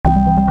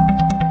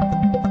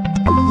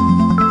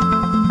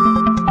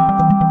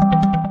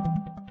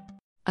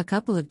A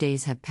couple of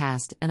days have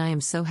passed and I am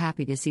so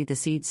happy to see the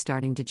seeds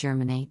starting to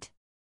germinate.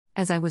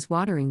 As I was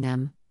watering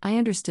them, I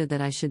understood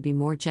that I should be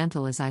more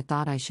gentle as I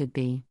thought I should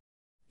be.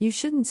 You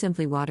shouldn't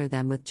simply water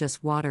them with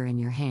just water in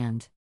your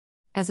hand.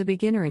 As a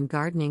beginner in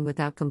gardening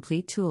without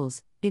complete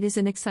tools, it is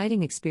an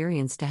exciting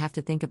experience to have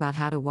to think about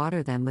how to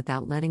water them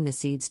without letting the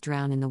seeds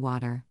drown in the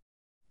water.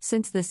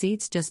 Since the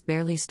seeds just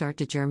barely start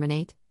to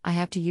germinate, I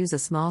have to use a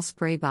small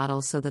spray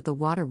bottle so that the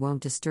water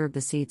won't disturb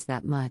the seeds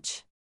that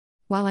much.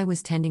 While I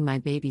was tending my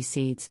baby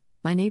seeds,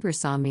 my neighbor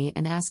saw me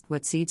and asked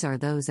what seeds are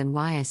those and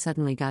why I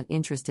suddenly got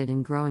interested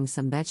in growing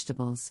some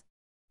vegetables.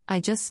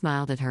 I just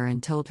smiled at her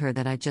and told her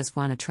that I just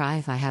want to try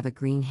if I have a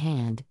green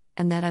hand,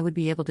 and that I would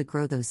be able to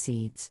grow those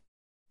seeds.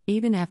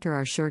 Even after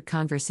our short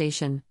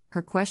conversation,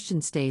 her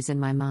question stays in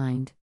my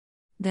mind.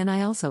 Then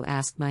I also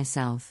asked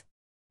myself,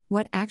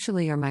 what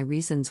actually are my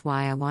reasons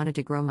why I wanted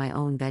to grow my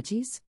own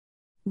veggies?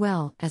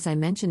 Well, as I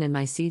mentioned in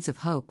my Seeds of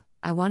Hope,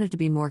 I wanted to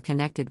be more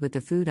connected with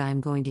the food I am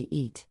going to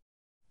eat.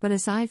 But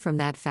aside from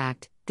that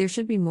fact, there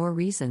should be more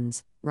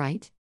reasons,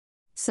 right?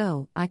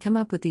 So, I come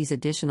up with these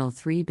additional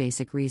 3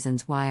 basic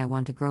reasons why I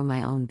want to grow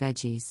my own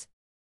veggies.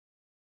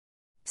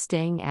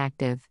 Staying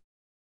active.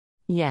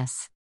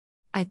 Yes.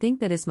 I think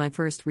that is my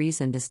first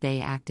reason to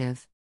stay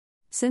active.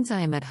 Since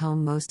I am at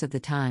home most of the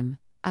time,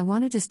 I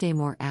wanted to stay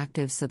more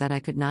active so that I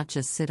could not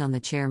just sit on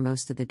the chair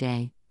most of the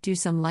day, do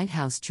some light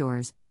house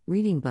chores,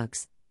 reading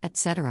books,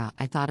 etc.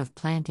 I thought of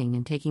planting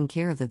and taking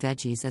care of the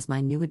veggies as my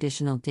new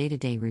additional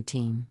day-to-day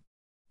routine.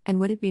 And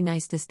would it be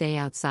nice to stay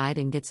outside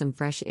and get some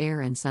fresh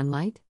air and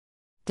sunlight?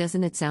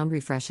 Doesn't it sound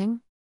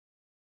refreshing?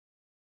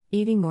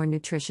 Eating more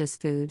nutritious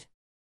food.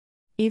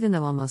 Even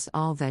though almost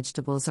all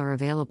vegetables are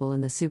available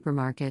in the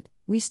supermarket,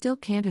 we still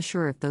can't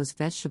assure if those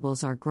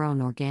vegetables are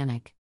grown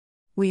organic.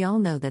 We all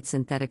know that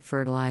synthetic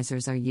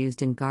fertilizers are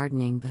used in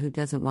gardening, but who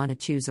doesn't want to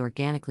choose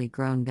organically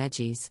grown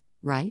veggies,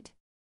 right?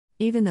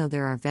 Even though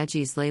there are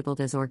veggies labeled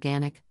as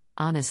organic,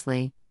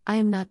 honestly, I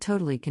am not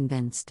totally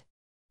convinced.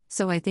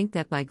 So I think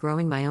that by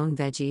growing my own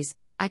veggies,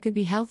 I could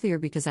be healthier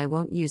because I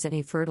won't use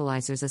any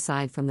fertilizers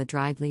aside from the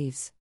dried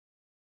leaves.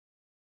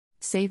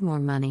 Save more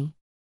money.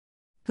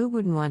 Who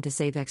wouldn't want to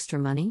save extra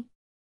money?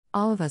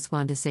 All of us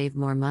want to save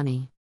more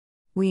money.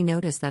 We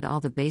notice that all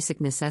the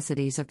basic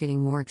necessities are getting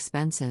more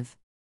expensive.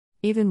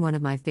 Even one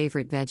of my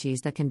favorite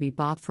veggies that can be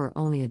bought for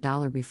only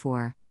 $1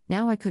 before,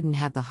 now I couldn't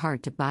have the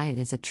heart to buy it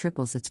as it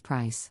triples its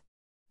price.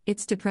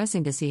 It's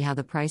depressing to see how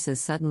the prices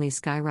suddenly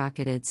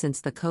skyrocketed since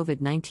the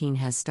COVID-19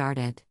 has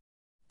started.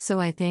 So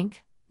I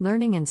think,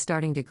 learning and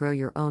starting to grow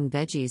your own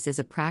veggies is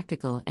a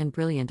practical and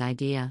brilliant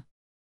idea.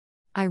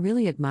 I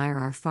really admire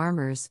our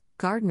farmers,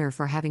 gardener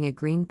for having a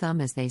green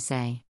thumb as they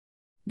say.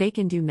 They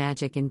can do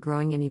magic in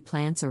growing any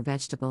plants or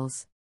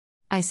vegetables.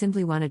 I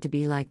simply wanted to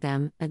be like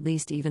them, at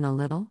least even a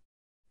little.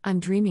 I'm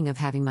dreaming of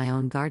having my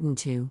own garden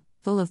too,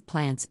 full of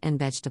plants and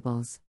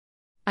vegetables.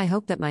 I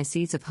hope that my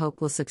Seeds of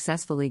Hope will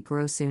successfully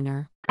grow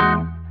sooner.